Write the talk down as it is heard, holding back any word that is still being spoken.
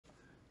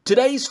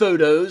Today's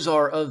photos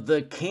are of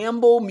the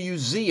Campbell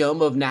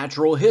Museum of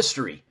Natural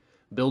History,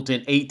 built in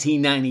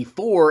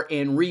 1894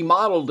 and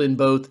remodeled in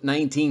both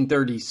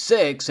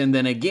 1936 and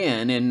then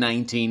again in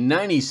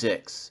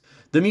 1996.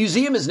 The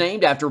museum is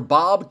named after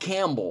Bob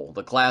Campbell,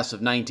 the class of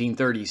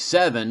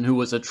 1937, who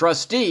was a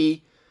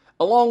trustee,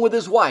 along with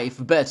his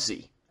wife,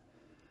 Betsy.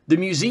 The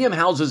museum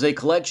houses a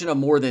collection of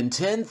more than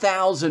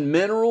 10,000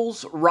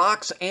 minerals,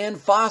 rocks, and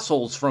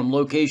fossils from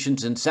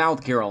locations in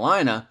South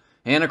Carolina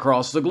and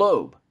across the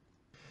globe.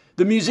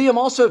 The museum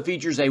also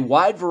features a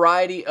wide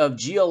variety of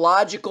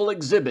geological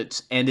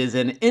exhibits and is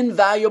an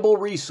invaluable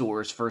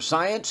resource for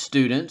science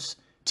students,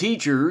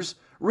 teachers,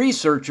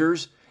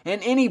 researchers,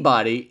 and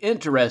anybody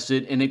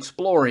interested in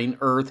exploring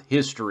Earth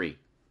history.